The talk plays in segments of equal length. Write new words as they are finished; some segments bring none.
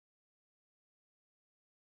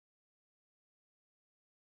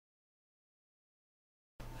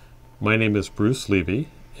My name is Bruce Levy,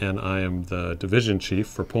 and I am the Division Chief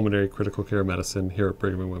for Pulmonary Critical Care Medicine here at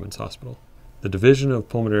Brigham and Women's Hospital. The Division of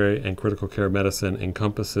Pulmonary and Critical Care Medicine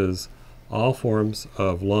encompasses all forms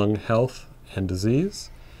of lung health and disease,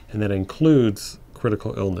 and that includes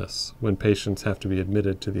critical illness when patients have to be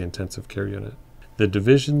admitted to the intensive care unit. The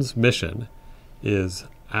division's mission is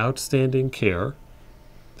outstanding care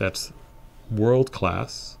that's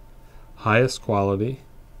world-class, highest quality,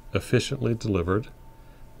 efficiently delivered,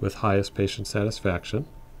 with highest patient satisfaction,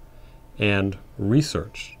 and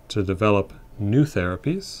research to develop new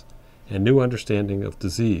therapies and new understanding of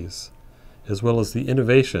disease, as well as the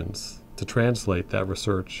innovations to translate that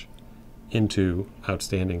research into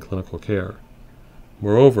outstanding clinical care.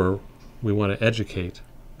 Moreover, we want to educate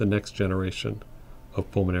the next generation of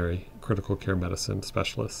pulmonary critical care medicine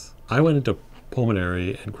specialists. I went into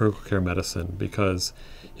pulmonary and critical care medicine because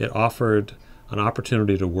it offered an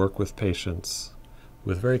opportunity to work with patients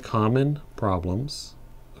with very common problems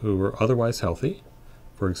who were otherwise healthy.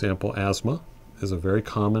 For example, asthma is a very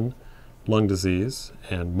common lung disease,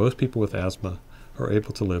 and most people with asthma are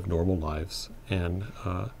able to live normal lives, and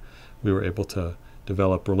we were able to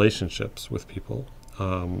develop relationships with people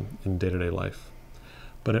in day-to-day life.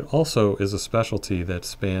 But it also is a specialty that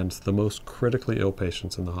spans the most critically ill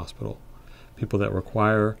patients in the hospital, people that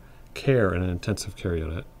require care in an intensive care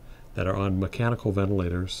unit, that are on mechanical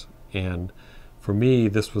ventilators. And for me,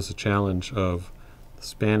 this was a challenge of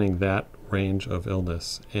spanning that range of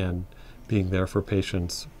illness and being there for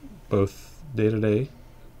patients both day to day,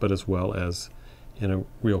 but as well as in a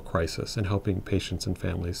real crisis, and helping patients and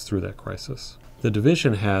families through that crisis. The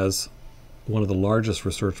division has one of the largest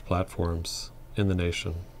research platforms in the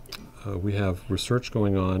nation. We have research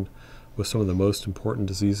going on with some of the most important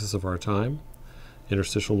diseases of our time: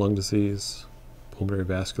 interstitial lung disease, pulmonary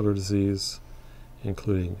vascular disease,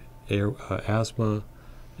 including asthma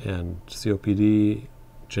and COPD,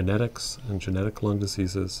 genetics and genetic lung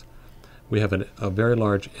diseases. We have a very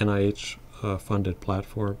large NIH-funded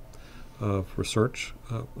platform of research,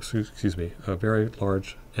 a very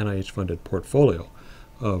large NIH-funded portfolio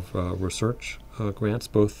of research grants,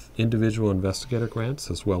 both individual investigator grants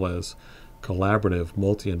as well as collaborative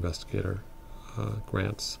multi-investigator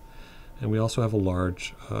grants. And we also have a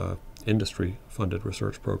large industry-funded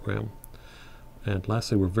research program. And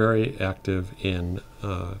lastly, we're very active in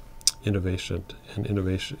innovation and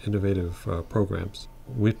innovative programs.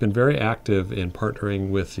 We've been very active in partnering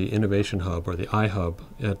with the Innovation Hub, or the iHub,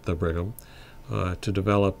 at the Brigham to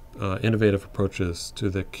develop innovative approaches to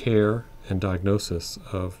the care and diagnosis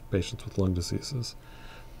of patients with lung diseases.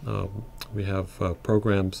 We have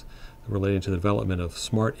programs relating to the development of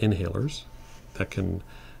smart inhalers that can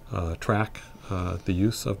track the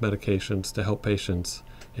use of medications to help patients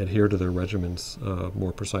adhere to their regimens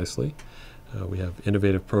more precisely. We have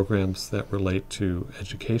innovative programs that relate to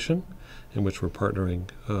education, in which we're partnering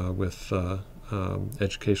with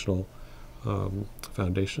educational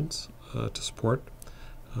foundations to support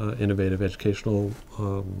innovative educational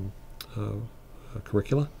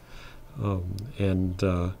curricula. And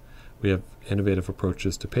we have innovative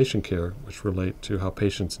approaches to patient care, which relate to how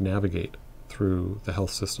patients navigate through the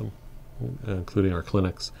health system, including our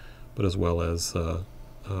clinics, but as well as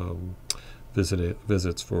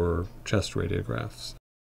visits for chest radiographs